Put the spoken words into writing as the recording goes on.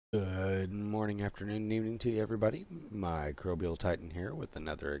Good morning, afternoon, and evening to you, everybody. Microbial Titan here with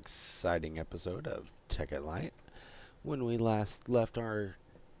another exciting episode of Tech at Lite. When we last left our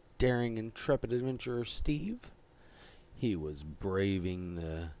daring, intrepid adventurer Steve, he was braving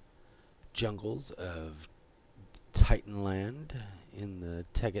the jungles of Titanland in the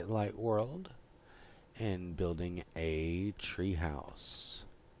Tech at Lite world and building a treehouse.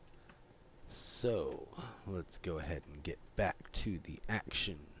 So, let's go ahead and get back to the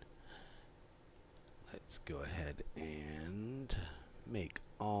action. Let's go ahead and make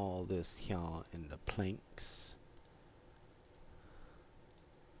all this here into planks.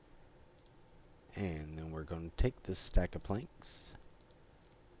 And then we're going to take this stack of planks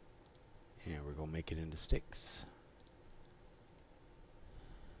and we're going to make it into sticks.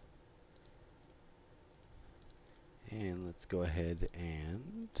 And let's go ahead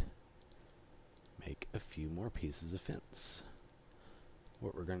and make a few more pieces of fence.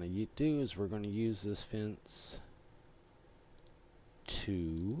 What we're going to do is we're going to use this fence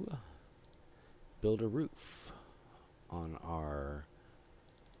to build a roof on our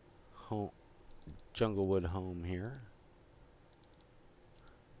home, Junglewood home here,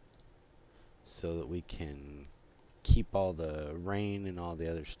 so that we can keep all the rain and all the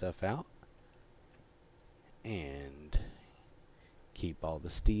other stuff out and keep all the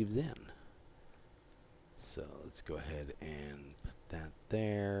Steves in. So let's go ahead and put that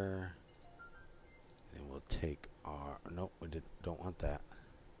there. Then we'll take our, nope, we don't want that,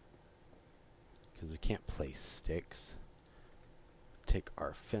 because we can't place sticks. Take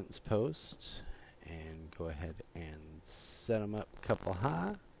our fence posts and go ahead and set them up a couple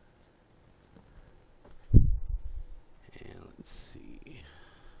high. And let's see,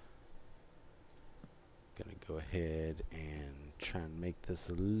 gonna go ahead and try and make this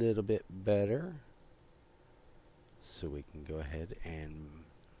a little bit better, so we can go ahead and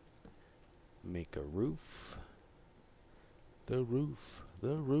make a roof. The roof.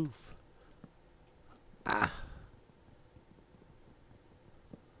 Ah!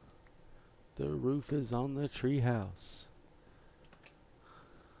 The roof is on the treehouse.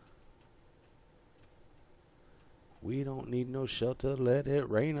 We don't need no shelter, let it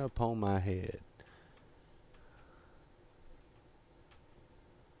rain upon my head.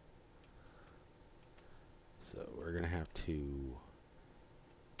 So we're going to have to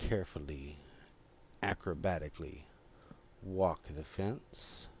carefully, acrobatically walk the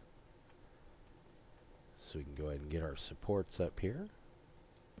fence. So we can go ahead and get our supports up here.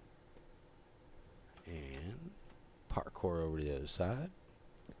 And parkour over to the other side.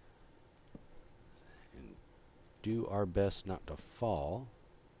 And do our best not to fall.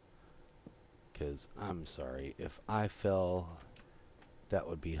 Because I'm sorry, if I fell, that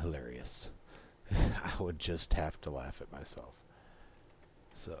would be hilarious. I would just have to laugh at myself.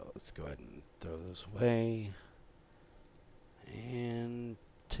 So let's go ahead and throw those away. And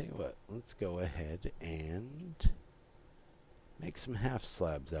tell you what, let's go ahead and make some half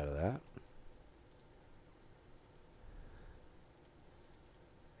slabs out of that.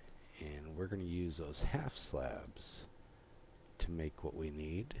 And we're going to use those half slabs to make what we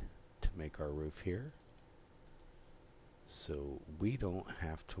need to make our roof here, so we don't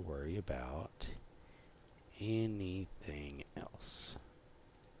have to worry about anything else.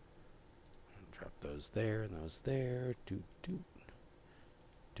 Drop those there and those there. Doot doot.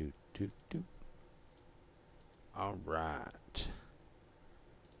 Doot doot doot. Alright.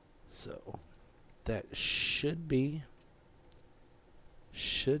 So that should be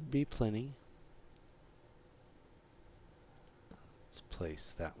plenty. Let's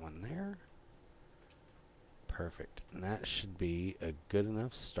place that one there. Perfect. And that should be a good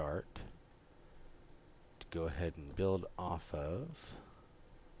enough start to go ahead and build off of,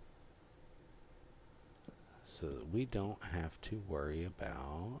 so that we don't have to worry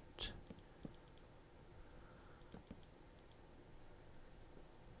about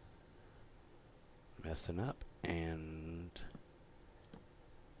messing up and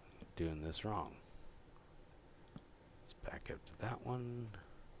doing this wrong. Let's back up to that one.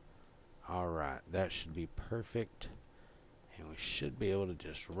 Alright, that should be perfect, and we should be able to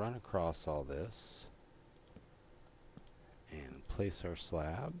just run across all this and place our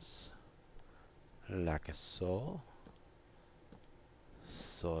slabs like so,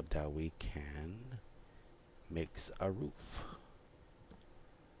 so that we can make a roof.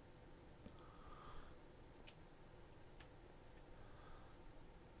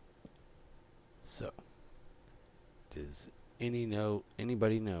 So, does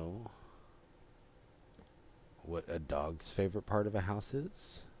anybody know what a dog's favorite part of a house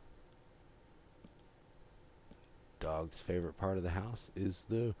is? Dog's favorite part of the house is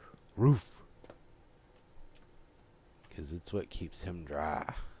the roof, because it's what keeps him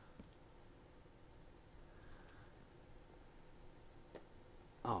dry.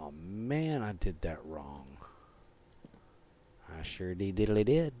 Oh man, I did that wrong. I sure diddly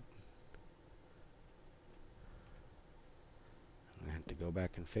did. I'm gonna have to go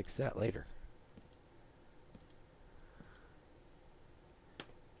back and fix that later.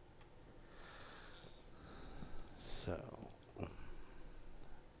 So,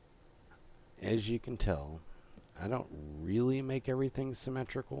 as you can tell, I don't really make everything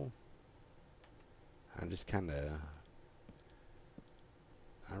symmetrical. I just kind of,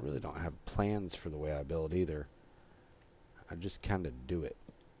 I really don't have plans for the way I build either. I just kind of do it.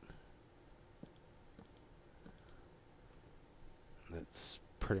 That's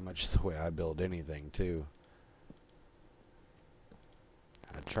pretty much the way I build anything too.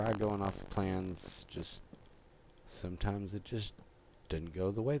 I try going off the plans, just sometimes it just didn't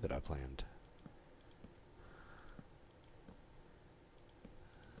go the way that I planned.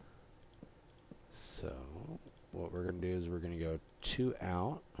 So what we're going to do is we're going to go 2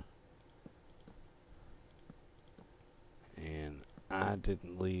 out. And I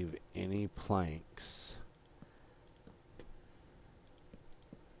didn't leave any planks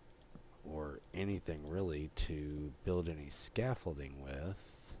or anything really to build any scaffolding with.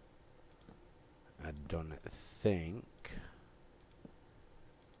 I don't think.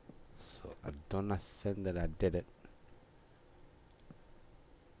 So I don't think that I did it.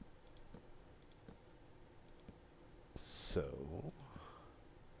 So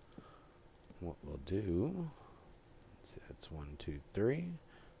what we'll do, that's 1, 2, 3, 1,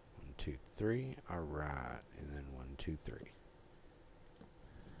 2, 3, alright, and then 1, 2, 3.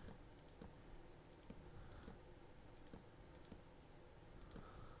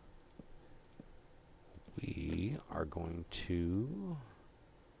 We are going to,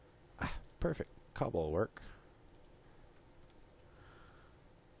 perfect, cobble will work.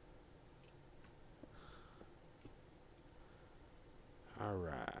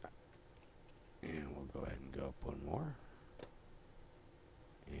 Alright, and we'll go ahead and go up one more.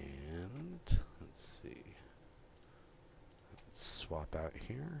 And let's see, let's swap out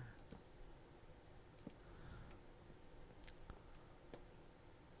here.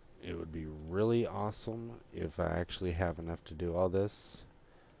 It would be really awesome if I actually have enough to do all this,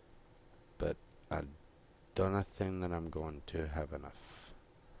 but I don't think that I'm going to have enough.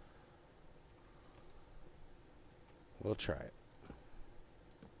 We'll try it.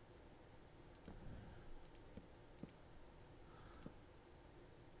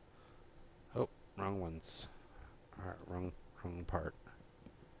 Oh, wrong ones. Alright, wrong part.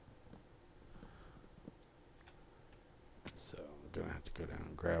 So I'm gonna have to go down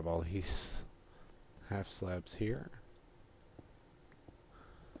and grab all these half slabs here.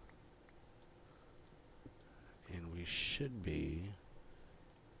 And we should be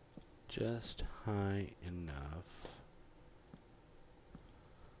just high enough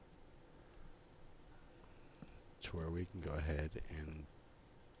to where we can go ahead and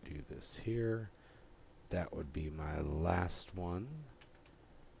do this here. That would be my last one.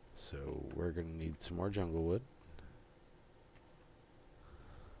 So we're going to need some more jungle wood.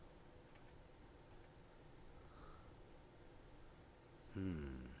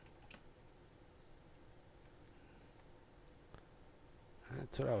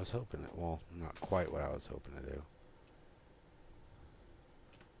 That's what I was hoping. Well, not quite what I was hoping to do.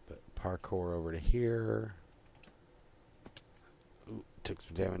 But parkour over to here. Ooh, took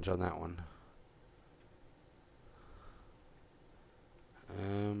some damage on that one.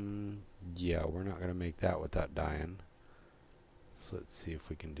 Yeah, we're not going to make that without dying. So let's see if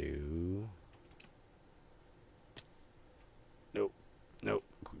we can do... Nope,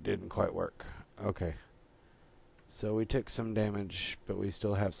 didn't quite work. Okay. So we took some damage, but we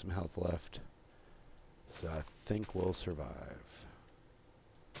still have some health left. So I think we'll survive.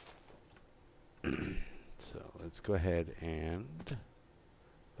 So let's go ahead and...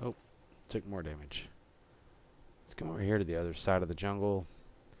 Oh, took more damage. Let's come over here to the other side of the jungle.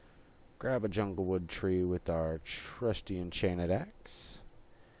 Grab a jungle wood tree with our trusty enchanted axe.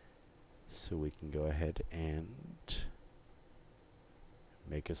 So we can go ahead and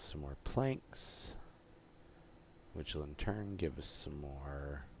make us some more planks, which will in turn give us some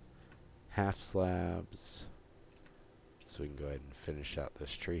more half slabs, so we can go ahead and finish out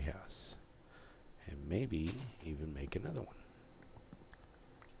this tree house, and maybe even make another one.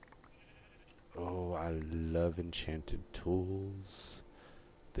 Oh, I love enchanted tools.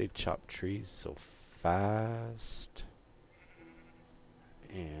 They chop trees so fast,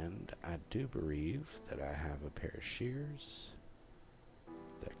 And I do believe that I have a pair of shears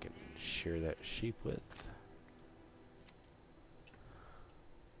that I can shear that sheep with.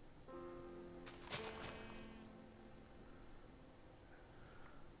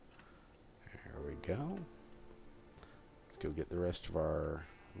 There we go. Let's go get the rest of our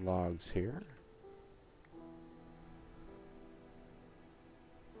logs here.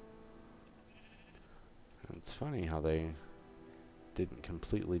 It's funny how they didn't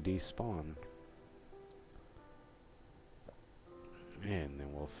completely despawn. And then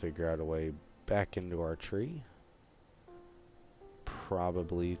we'll figure out a way back into our tree.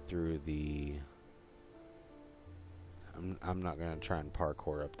 Probably through the... I'm not going to try and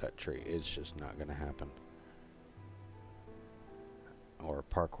parkour up that tree. It's just not going to happen. Or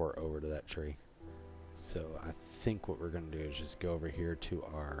parkour over to that tree. So I think what we're going to do is just go over here to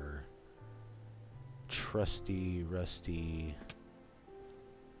our trusty, rusty...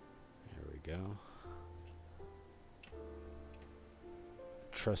 There we go.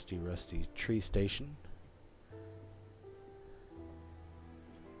 Trusty, rusty tree station.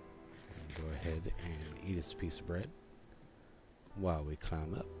 And go ahead and eat us a piece of bread while we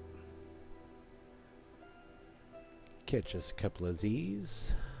climb up. Catch us a couple of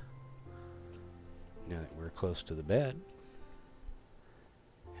these now that we're close to the bed.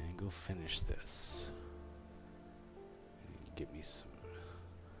 And go finish this. And get me some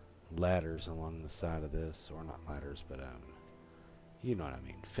ladders along the side of this, or not ladders, but you know what I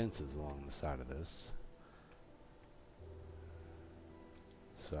mean, fences along the side of this,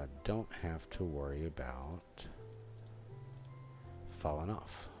 so I don't have to worry about falling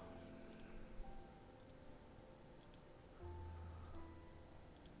off.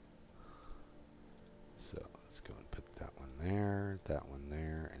 So let's go and put that one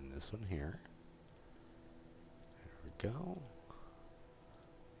there, and this one here. There we go.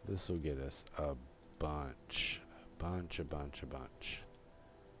 This will get us a bunch of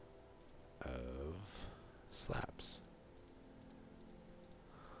slabs.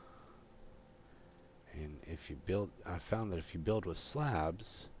 And if you build, I found that if you build with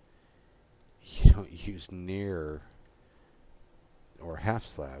slabs, you don't use near or half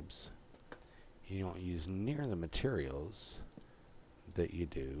slabs. You don't use near the materials that you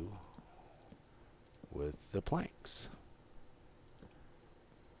do with the planks.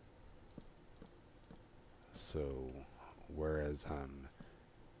 So, whereas I'm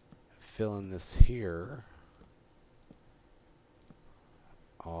filling this here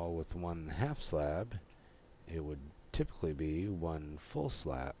all with 1/2 slab, it would typically be 1 full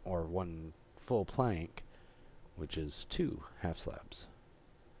slab, or 1 full plank, which is 2 half slabs.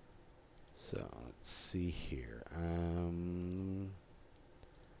 So, let's see here.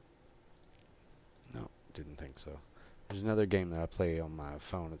 No, didn't think so. There's another game that I play on my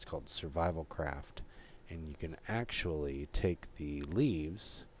phone. It's called Survival Craft. And you can actually take the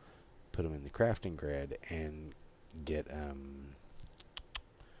leaves, put them in the crafting grid, and get,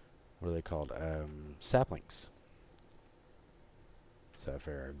 what are they called? Saplings. So I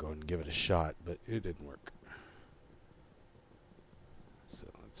figured I'd go and give it a shot, but it didn't work. So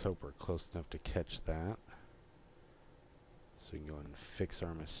let's hope we're close enough to catch that. So we can go and fix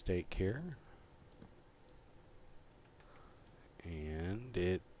our mistake here. And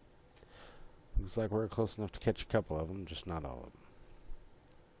it looks like we're close enough to catch a couple of them, just not all of them.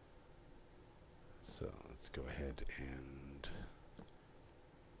 So let's go ahead and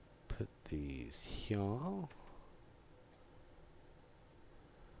put these here. And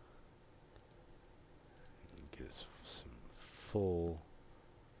get us some full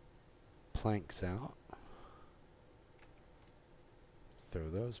planks out. Throw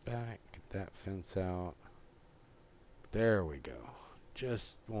those back, get that fence out. There we go.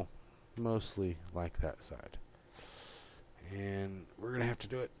 Just, well, mostly like that side. And we're gonna have to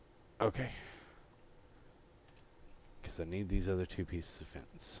do it. Okay. Because I need these other 2 pieces of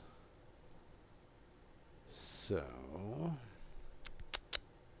fence. So,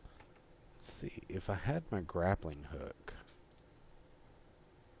 let's see. If I had my grappling hook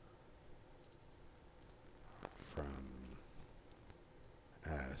from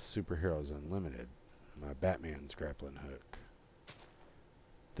Superheroes Unlimited, my Batman's grappling hook,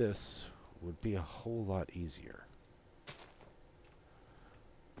 this would be a whole lot easier.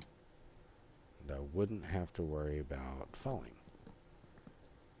 And I wouldn't have to worry about falling.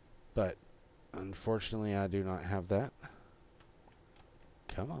 But unfortunately I do not have that.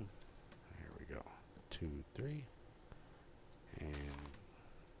 Come on. There we go. 2, 3. And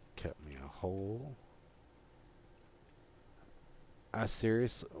cut me a hole.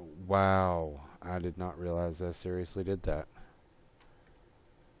 Wow. I did not realize I seriously did that.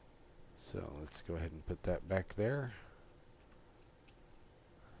 So let's go ahead and put that back there.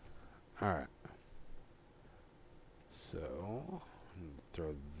 Alright. So,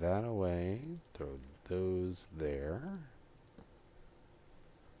 throw that away. Throw those there.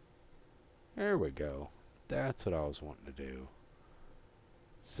 There we go. That's what I was wanting to do.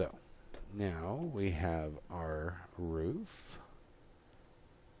 So, now we have our roof.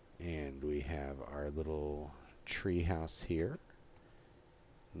 And we have our little tree house here.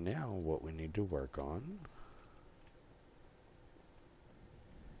 Now what we need to work on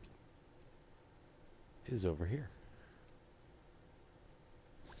is over here.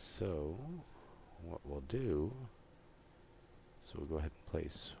 So what we'll do is we'll go ahead and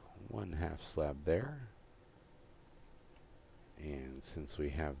place 1/2 slab there. And since we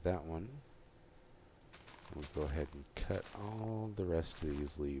have that one, we'll go ahead and cut all the rest of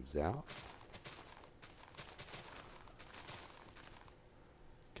these leaves out,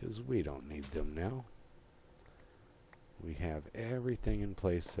 because we don't need them now. We have everything in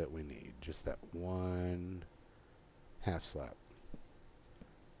place that we need, just that 1/2 slab.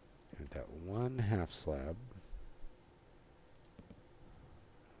 And that 1/2 slab,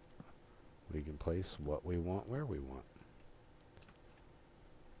 we can place what we want where we want.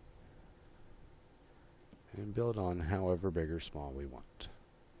 And build on however big or small we want.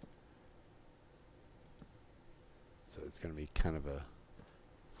 So it's going to be kind of a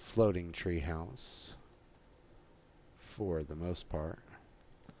floating tree house for the most part.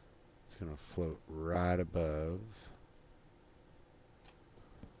 It's going to float right above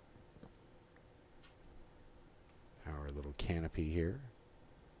our little canopy here.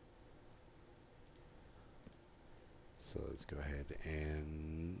 So let's go ahead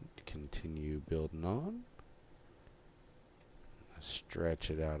and continue building on.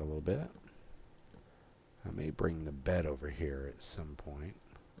 Stretch it out a little bit. I may bring the bed over here at some point.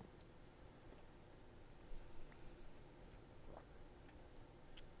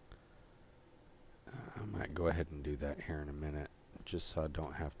 I might go ahead and do that here in a minute, just so I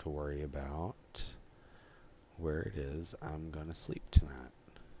don't have to worry about where it is I'm going to sleep tonight.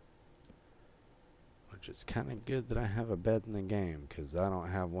 Which is kind of good that I have a bed in the game, because I don't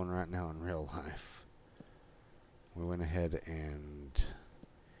have one right now in real life. We went ahead and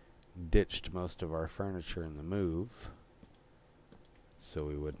ditched most of our furniture in the move, so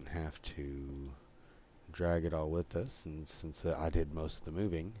we wouldn't have to drag it all with us. And since I did most of the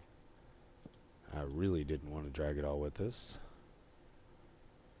moving, I really didn't want to drag it all with us.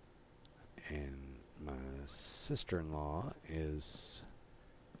 And my sister-in-law is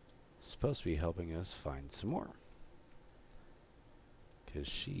supposed to be helping us find some more, because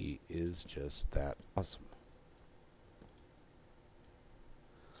she is just that awesome.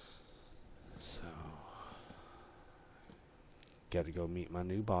 So, got to go meet my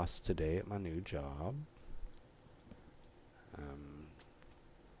new boss today at my new job.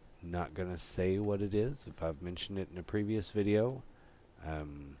 Not gonna say what it is. If I've mentioned it in a previous video,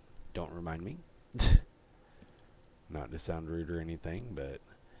 don't remind me. Not to sound rude or anything, but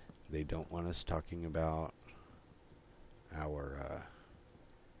they don't want us talking about our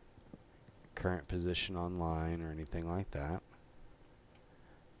current position online or anything like that,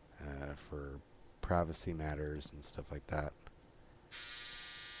 for privacy matters and stuff like that.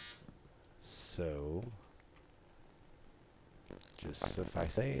 So, just suffice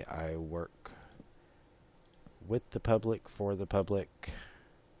to say, I work with the public, for the public,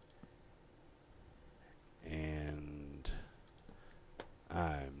 and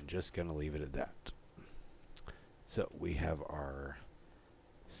I'm just going to leave it at that. So we have our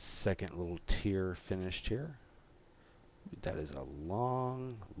second little tier finished here. That is a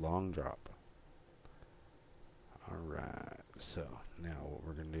long, long drop. Alright, so now what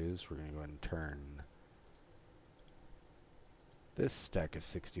we're going to do is we're going to go ahead and turn this stack of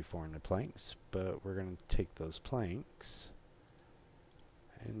 64 into planks, but we're going to take those planks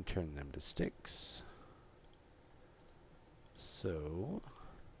and turn them to sticks, so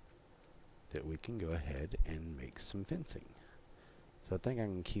that we can go ahead and make some fencing. So I think I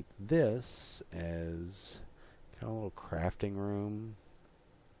can keep this as kind of a little crafting room,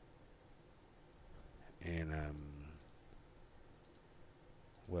 and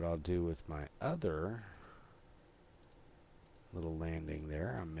what I'll do with my other little landing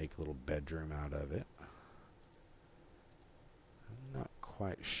there, I'll make a little bedroom out of it. I'm not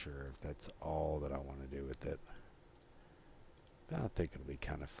quite sure if that's all that I want to do with it, but I think it'll be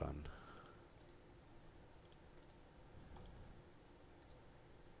kind of fun.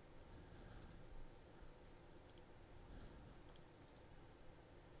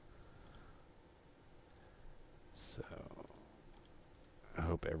 So I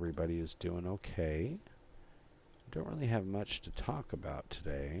hope hope everybody is doing okay. Don't really have much to talk about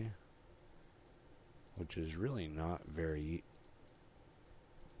today, which is really not very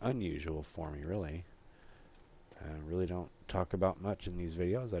unusual for me, really. I really don't talk about much in these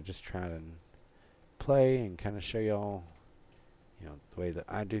videos. I just try to play and kind of show y'all, the way that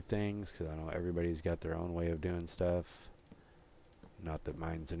I do things, because I know everybody's got their own way of doing stuff. Not that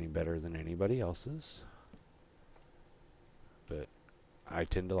mine's any better than anybody else's, but I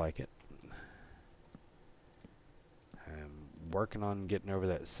tend to like it. I'm working on getting over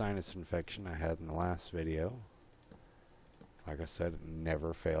that sinus infection I had in the last video. Like I said, it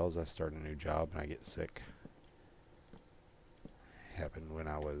never fails. I start a new job and I get sick. Happened when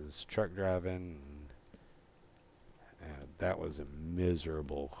I was truck driving, and that was a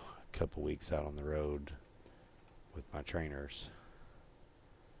miserable couple weeks out on the road with my trainers.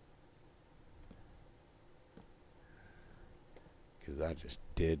 Because I just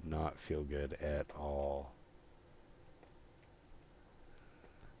did not feel good at all.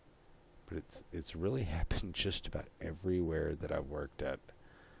 But it's really happened just about everywhere that I've worked at.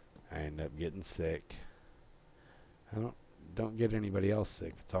 I end up getting sick. I don't get anybody else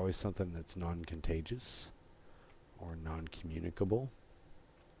sick. It's always something that's non-contagious or non-communicable,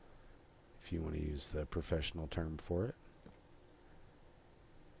 if you want to use the professional term for it.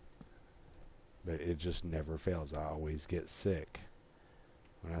 But it just never fails. I always get sick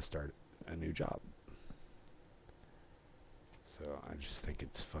when I start a new job. So I just think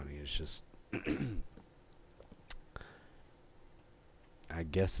it's funny. It's just I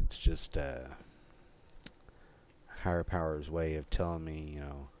guess it's just higher power's way of telling me,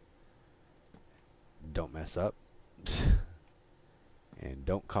 don't mess up and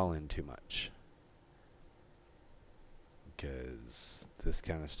don't call in too much, because this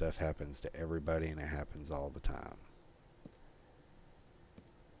kind of stuff happens to everybody and it happens all the time.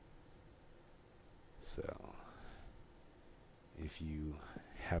 So if you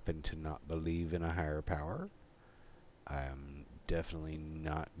happen to not believe in a higher power, I'm definitely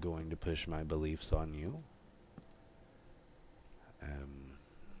not going to push my beliefs on you.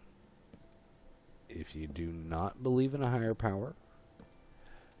 If you do not believe in a higher power,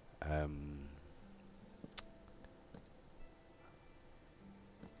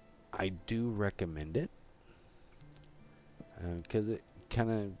 I do recommend it, because it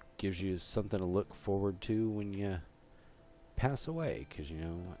kind of gives you something to look forward to when you pass away, because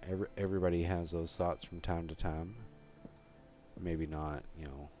everybody has those thoughts from time to time. Maybe not,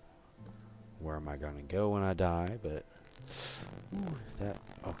 where am I going to go when I die, but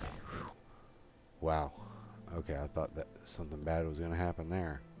okay. Wow. Okay, I thought that something bad was going to happen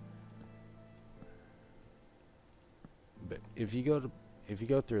there. But if you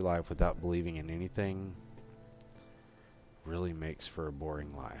go through life without believing in anything, really makes for a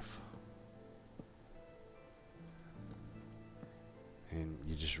boring life. And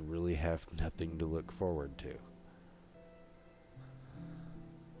you just really have nothing to look forward to.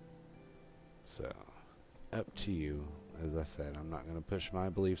 So, up to you. As I said, I'm not going to push my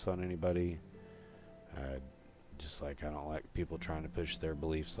beliefs on anybody. Just like I don't like people trying to push their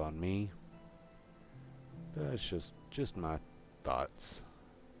beliefs on me. But it's just my thoughts.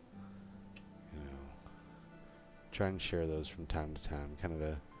 Trying to share those from time to time. Kind of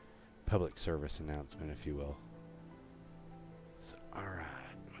a public service announcement, if you will. So, alright.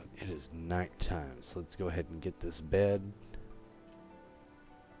 It is nighttime, so let's go ahead and get this bed.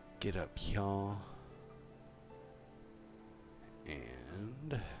 Get up, y'all.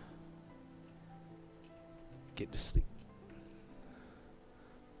 And get to sleep.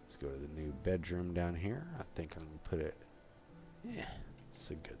 Let's go to the new bedroom down here. I think I'm going to put it, it's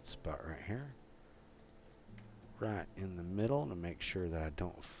a good spot right here. Right in the middle to make sure that I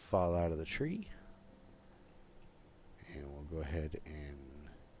don't fall out of the tree. And we'll go ahead and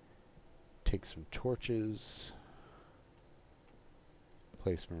take some torches,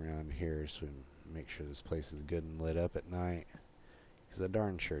 place them around here so we make sure this place is good and lit up at night, because I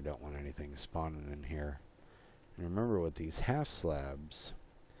darn sure don't want anything spawning in here. And remember, with these half slabs,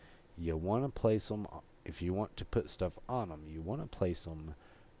 you want to place them, if you want to put stuff on them, you want to place them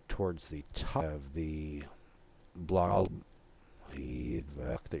towards the top of the block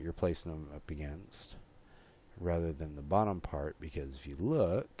that you're placing them up against, rather than the bottom part, because if you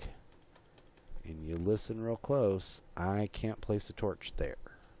look and you listen real close, I can't place a torch there.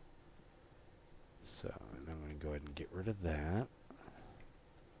 So I'm going to go ahead and get rid of that.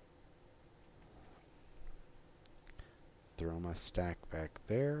 Throw my stack back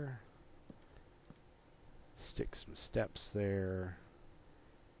there. Stick some steps there.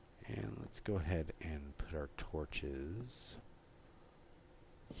 And let's go ahead and put our torches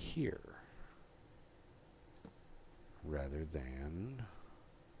here rather than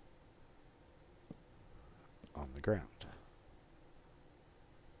on the ground.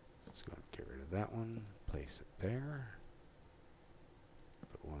 Let's go and get rid of that one, place it there,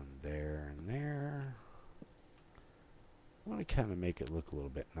 put one there and there. I want to kind of make it look a little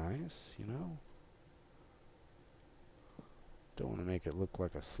bit nice, you know. Don't want to make it look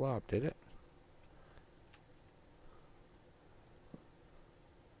like a slob, did it?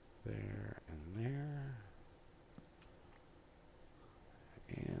 There and there.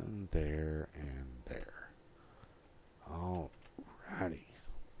 And there and there. Alrighty.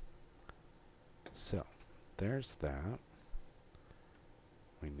 So, there's that.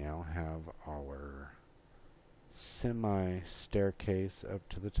 We now have our semi-staircase up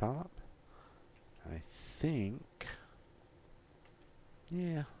to the top. I think...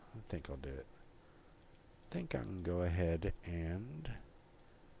 yeah, I think I'll do it. I think I can go ahead and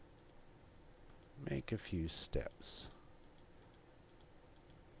make a few steps.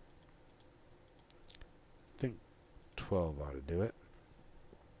 I think 12 ought to do it.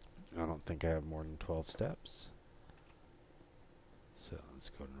 I don't think I have more than 12 steps. So let's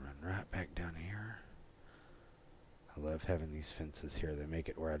go and run right back down here. I love having these fences here. They make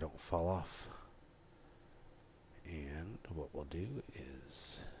it where I don't fall off. And what we'll do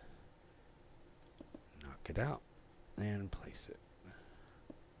is knock it out and place it.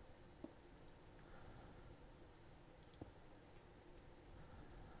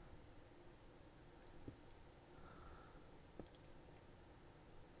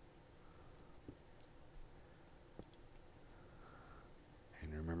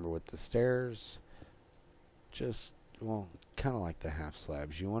 And remember with the stairs, just, well, kind of like the half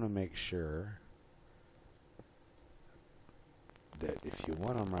slabs, you want to make sure that if you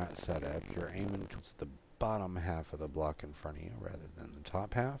want them right side up, you're aiming towards the bottom half of the block in front of you rather than the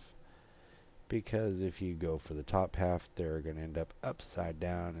top half. Because if you go for the top half, they're going to end up upside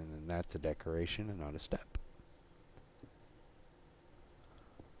down, and then that's a decoration and not a step.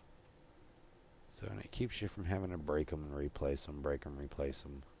 So, and it keeps you from having to break them and replace them, break them, replace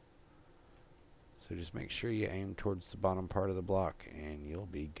them. So just make sure you aim towards the bottom part of the block, and you'll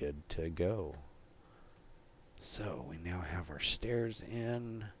be good to go. So we now have our stairs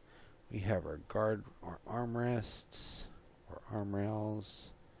in. We have our guard or armrests or arm rails.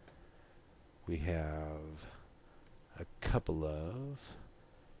 We have a couple of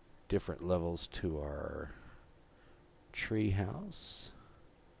different levels to our tree house.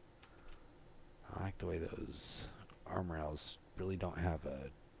 I like the way those arm rails really don't have a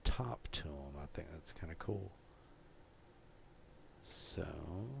top to them. I think that's kind of cool. So...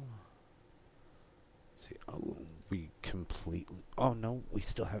 see, oh, we completely... oh no, we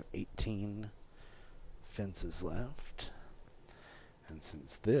still have 18 fences left. And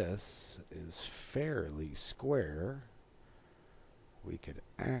since this is fairly square, we could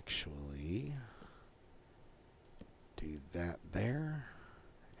actually do that there.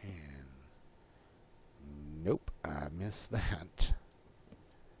 And nope, I missed that.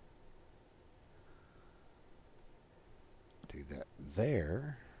 Do that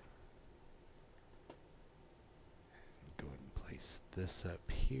there. Go ahead and place this up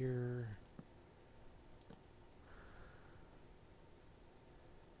here.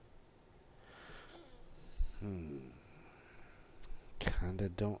 Kinda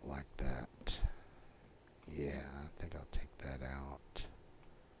don't like that. Yeah, I think I'll take that out.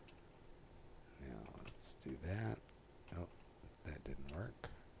 Now let's do that. Oh, that didn't work.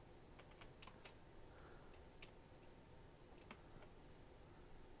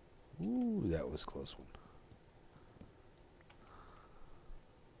 Ooh, that was a close one.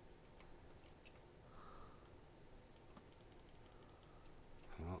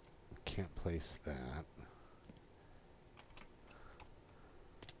 Well, can't place that.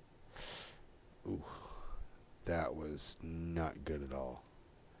 Ooh, that was not good at all.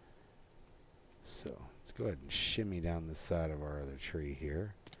 So, let's go ahead and shimmy down the side of our other tree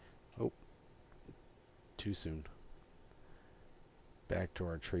here. Oh, too soon. Back to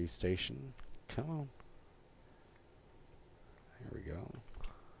our tree station. Come on. There we go.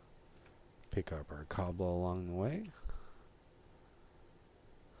 Pick up our cobble along the way.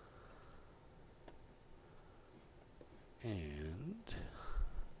 And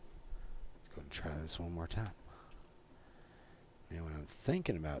let's go and try this one more time. Now what I'm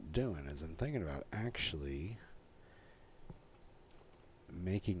thinking about doing is I'm thinking about actually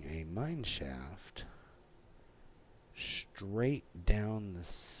making a mine shaft straight down the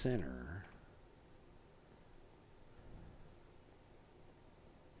center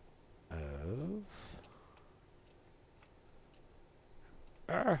of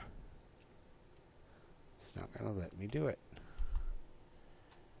me do it.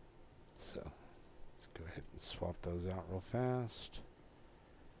 So, let's go ahead and swap those out real fast.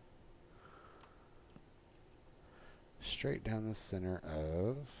 Straight down the center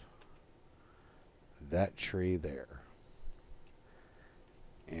of that tree there.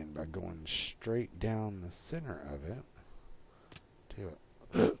 And by going straight down the center of it, do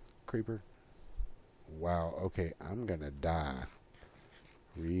it. Creeper. Wow, okay, I'm gonna die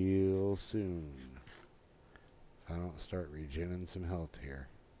real soon if I don't start regenerating some health here.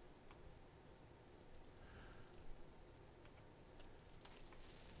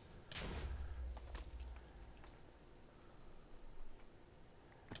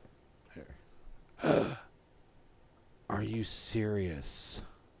 There. Are you serious?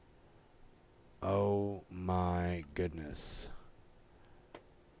 Oh my goodness.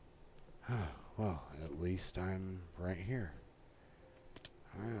 Well, at least I'm right here.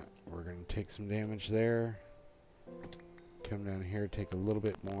 Alright, we're going to take some damage there. Come down here, take a little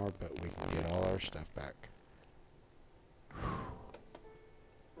bit more, but we can get all our stuff back.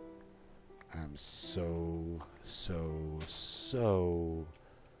 I'm so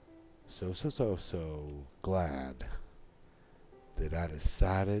glad that I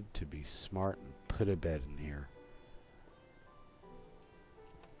decided to be smart and put a bed in here.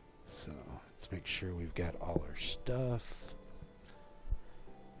 So, let's make sure we've got all our stuff.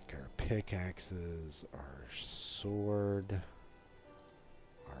 Our pickaxes, our sword,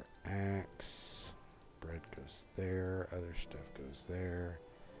 our axe, bread goes there, other stuff goes there.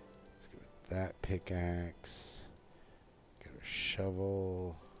 Let's go with that pickaxe, get a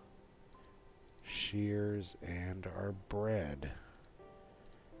shovel, shears, and our bread,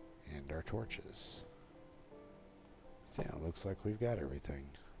 and our torches. So yeah, it looks like we've got everything.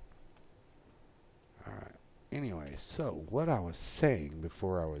 Alright. Anyway, so what I was saying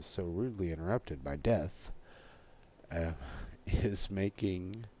before I was so rudely interrupted by death is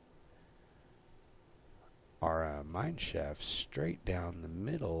making our mine shaft straight down the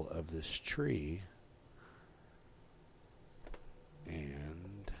middle of this tree,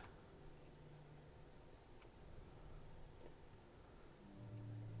 and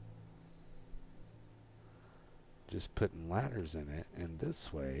just putting ladders in it, and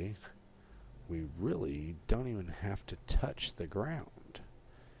this way we really don't even have to touch the ground,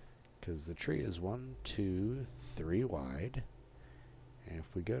 because the tree is 1, 2, 3 wide, and if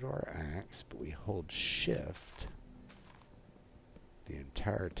we go to our axe but we hold shift the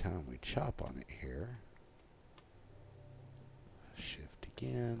entire time we chop on it here, shift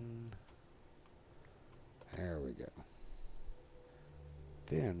again, there we go.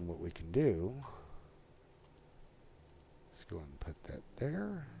 Then what we can do is go and put that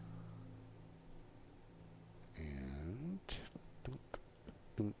there. And dunk,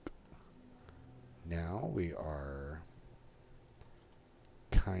 dunk. Now we are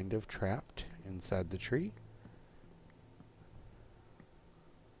kind of trapped inside the tree,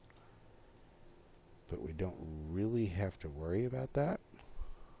 but we don't really have to worry about that.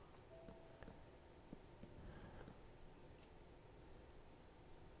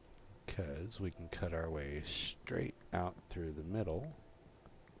 Because we can cut our way straight out through the middle.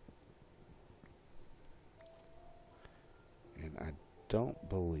 And I don't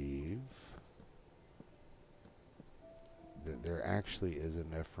believe that there actually is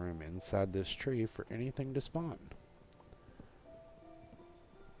enough room inside this tree for anything to spawn.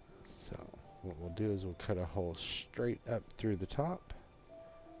 So what we'll do is we'll cut a hole straight up through the top.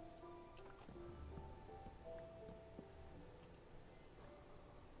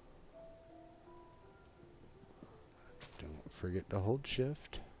 Don't forget to hold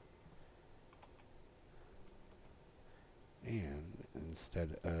shift. And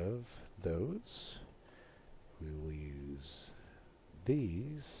instead of those, we will use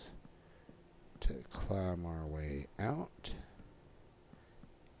these to climb our way out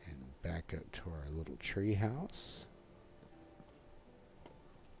and back up to our little tree house.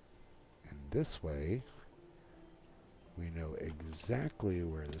 And this way, we know exactly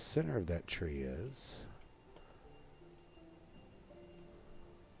where the center of that tree is,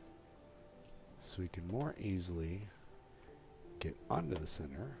 so we can more easily get onto the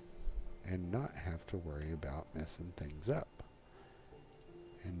center and not have to worry about messing things up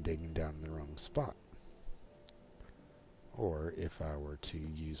and digging down in the wrong spot. Or if I were to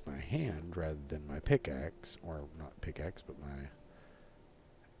use my hand rather than my pickaxe, or not pickaxe but my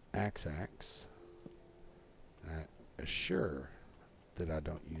axe, I assure that I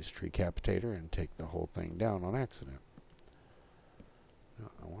don't use Treecapitator and take the whole thing down on accident.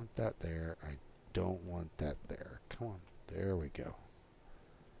 No, I want that there. I don't want that there. Come on. There we go.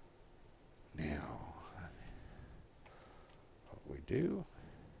 Now, do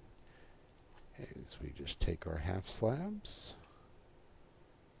is we just take our half slabs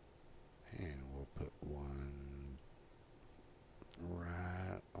and we'll put one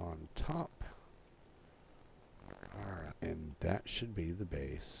right on top. Alright, and that should be the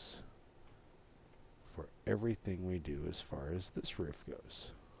base for everything we do as far as this roof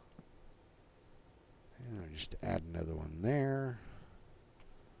goes. And I'll just add another one there.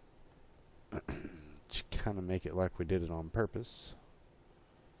 Just kind of make it like we did it on purpose.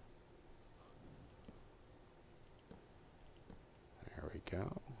 There we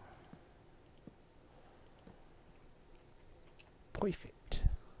go. Perfect.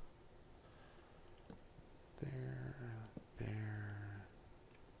 There.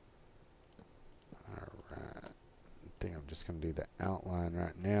 Alright. I think I'm just going to do the outline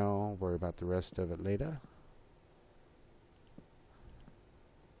right now. Worry about the rest of it later.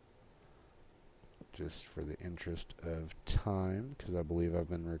 Just for the interest of time, because I believe I've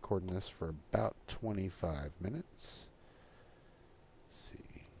been recording this for about 25 minutes. Let's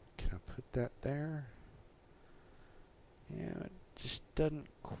see. Can I put that there? Yeah, it just doesn't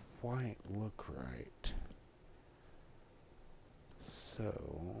quite look right. So,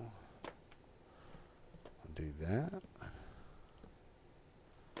 I'll do that.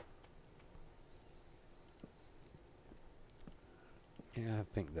 Yeah, I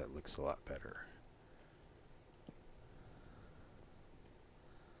think that looks a lot better.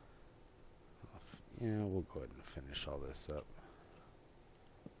 Yeah, we'll go ahead and finish all this up.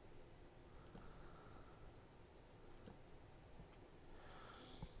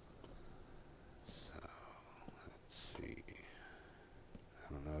 So, let's see.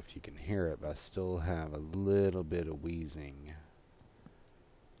 I don't know if you can hear it, but I still have a little bit of wheezing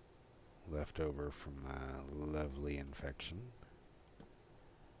left over from my lovely infection.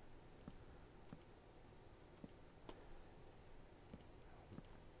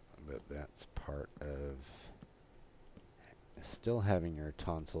 But that's part of still having your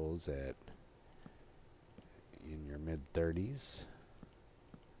tonsils at in your mid-30s.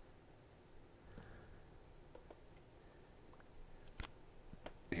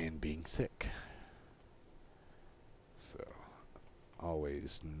 And being sick. So,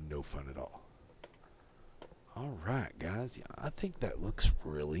 always no fun at all. Alright, guys. Yeah, I think that looks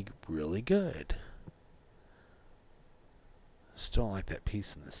really, really good. Still don't like that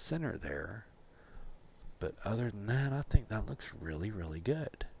piece in the center there. But other than that, I think that looks really, really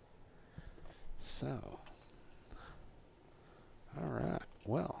good. So, alright.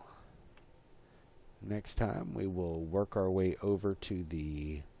 Well, next time we will work our way over to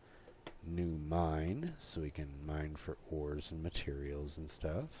the new mine so we can mine for ores and materials and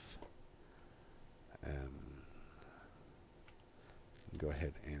stuff. Go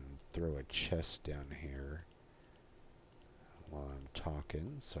ahead and throw a chest down here while I'm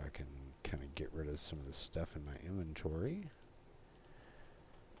talking so I can kind of get rid of some of the stuff in my inventory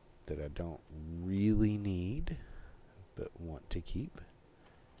that I don't really need but want to keep.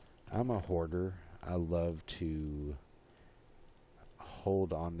 I'm a hoarder. I love to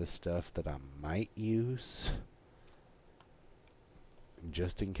hold on to stuff that I might use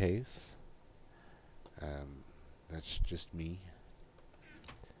just in case. That's just me.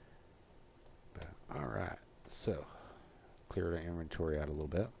 But alright, so clear the inventory out a little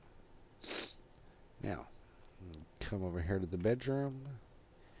bit. Now, come over here to the bedroom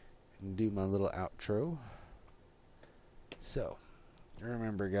and do my little outro. So,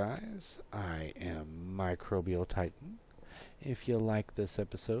 remember guys, I am Microbial Titan. If you like this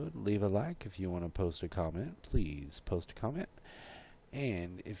episode, leave a like. If you want to post a comment, please post a comment.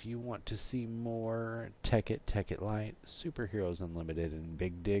 And if you want to see more Tech It Lite, Superheroes Unlimited, and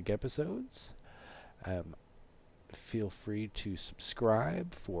Big Dig episodes, feel free to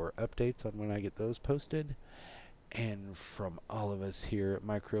subscribe for updates on when I get those posted. And from all of us here at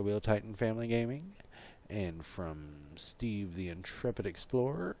Microbial Titan Family Gaming, and from Steve the Intrepid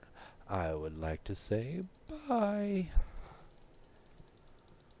Explorer, I would like to say bye.